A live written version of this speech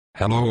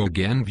Hello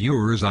again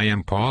viewers, I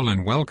am Paul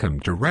and welcome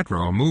to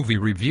Retro Movie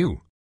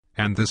Review.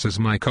 And this is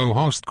my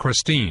co-host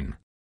Christine.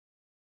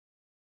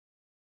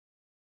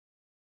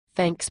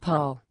 Thanks,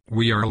 Paul.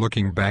 We are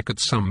looking back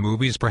at some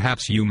movies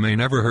perhaps you may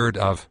never heard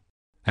of,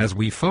 as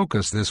we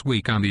focus this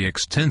week on the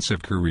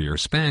extensive career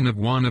span of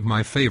one of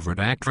my favorite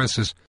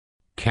actresses,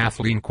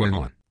 Kathleen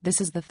Quinlan. This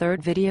is the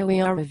third video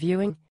we are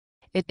reviewing.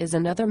 It is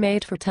another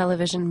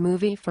made-for-television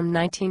movie from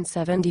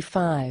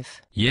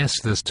 1975.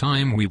 Yes, this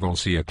time we will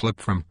see a clip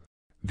from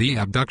The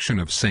Abduction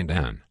of St.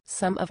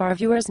 Some of our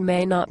viewers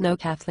may not know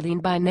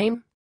Kathleen by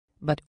name,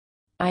 but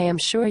I am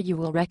sure you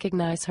will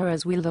recognize her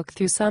as we look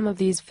through some of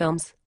these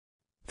films.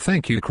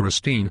 Thank you,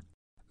 Christine.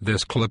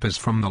 This clip is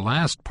from the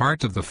last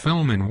part of the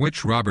film in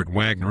which Robert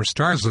Wagner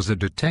stars as a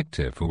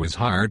detective who is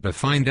hired to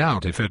find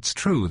out if it's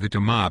true that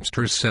a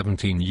mobster's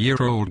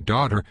 17-year-old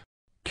daughter,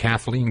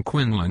 Kathleen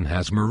Quinlan,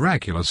 has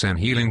miraculous and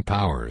healing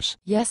powers.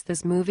 Yes,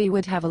 this movie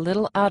would have a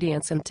little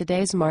audience in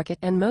today's market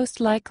and most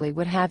likely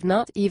would have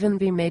not even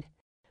been made.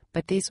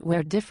 But these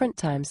were different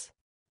times.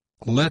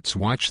 Let's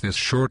watch this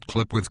short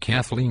clip with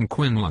Kathleen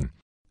Quinlan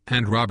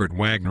and Robert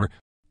Wagner.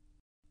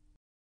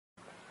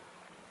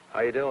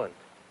 How you doing?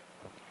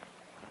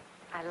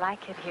 I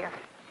like it here.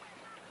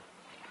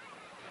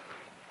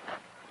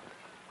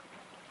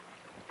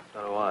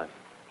 So do I.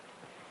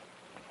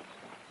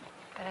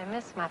 But I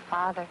miss my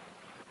father.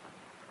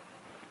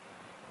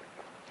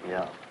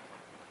 Yeah.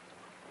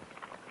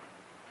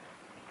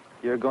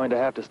 You're going to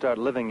have to start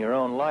living your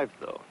own life,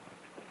 though.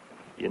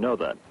 You know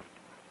that.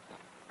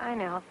 I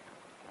know.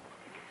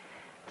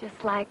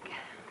 Just like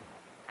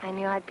I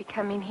knew I'd be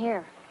coming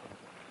here.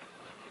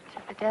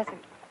 To the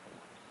desert.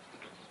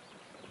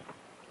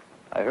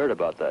 I heard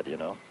about that, you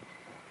know.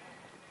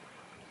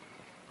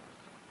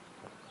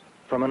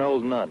 From an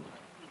old nun.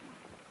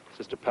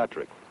 Sister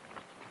Patrick.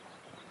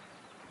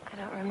 I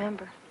don't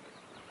remember.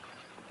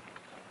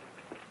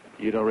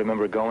 You don't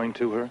remember going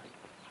to her?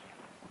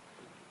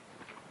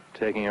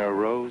 Taking her a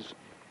rose?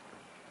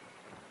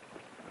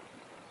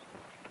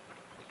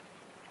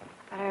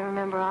 But I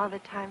remember all the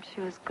times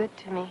she was good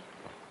to me.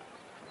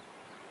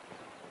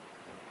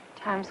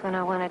 Times when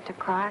I wanted to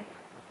cry.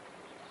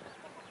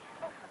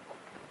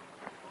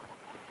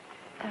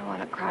 I don't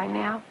want to cry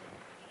now.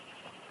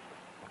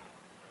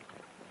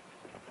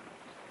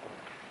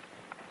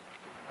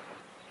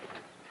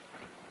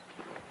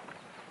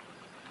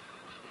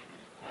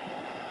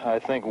 I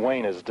think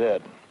Wayne is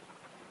dead.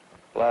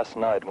 Last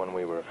night when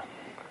we were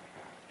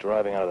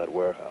driving out of that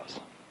warehouse,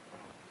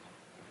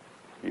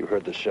 you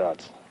heard the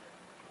shots.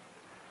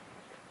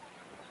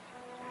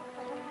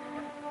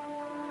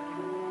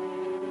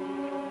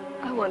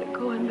 I want to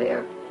go in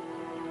there.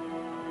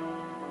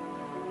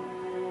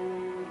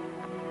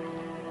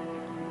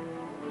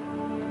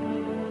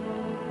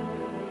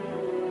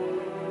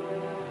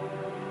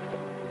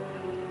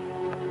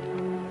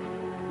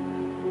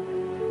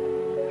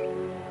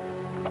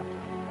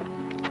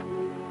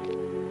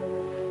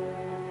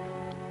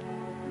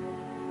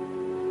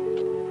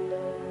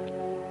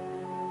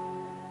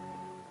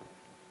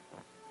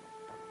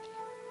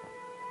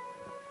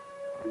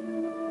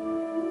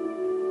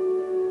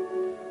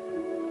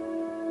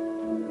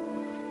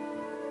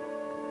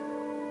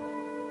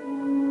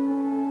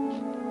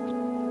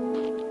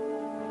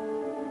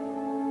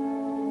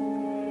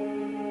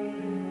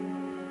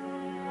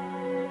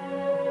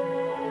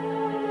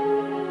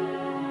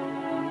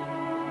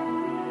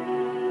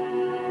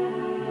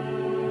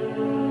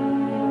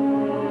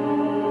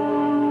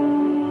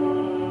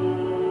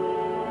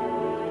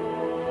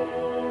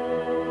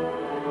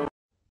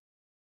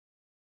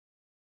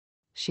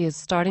 She is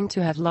starting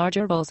to have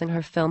larger roles in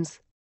her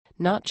films,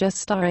 not just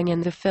starring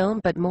in the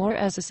film but more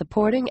as a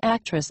supporting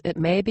actress. It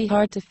may be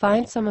hard to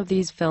find some of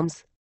these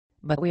films,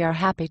 but we are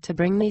happy to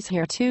bring these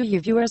here to you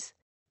viewers.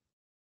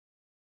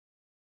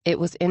 It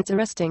was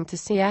interesting to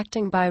see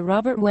acting by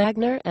Robert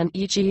Wagner and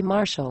E.G.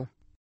 Marshall.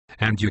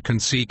 And you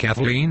can see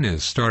Kathleen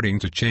is starting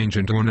to change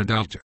into an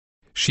adult.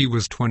 She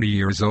was 20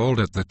 years old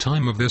at the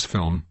time of this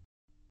film.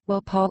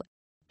 Well, Paul,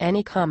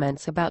 any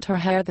comments about her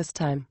hair this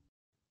time?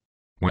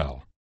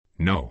 Well,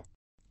 no.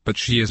 But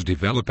she is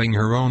developing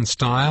her own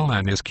style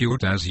and is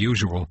cute as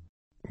usual.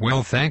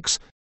 Well, thanks.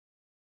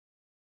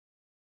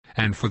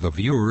 And for the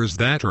viewers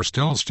that are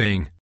still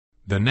staying,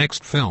 the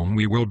next film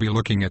we will be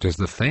looking at is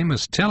the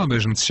famous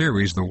television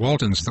series The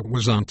Waltons that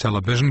was on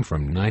television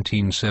from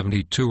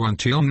 1972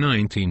 until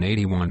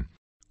 1981.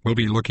 We'll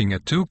be looking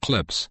at 2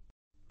 clips.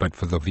 But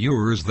for the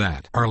viewers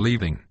that are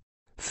leaving,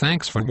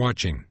 thanks for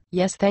watching.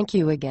 Yes, thank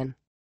you again.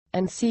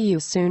 And see you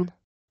soon.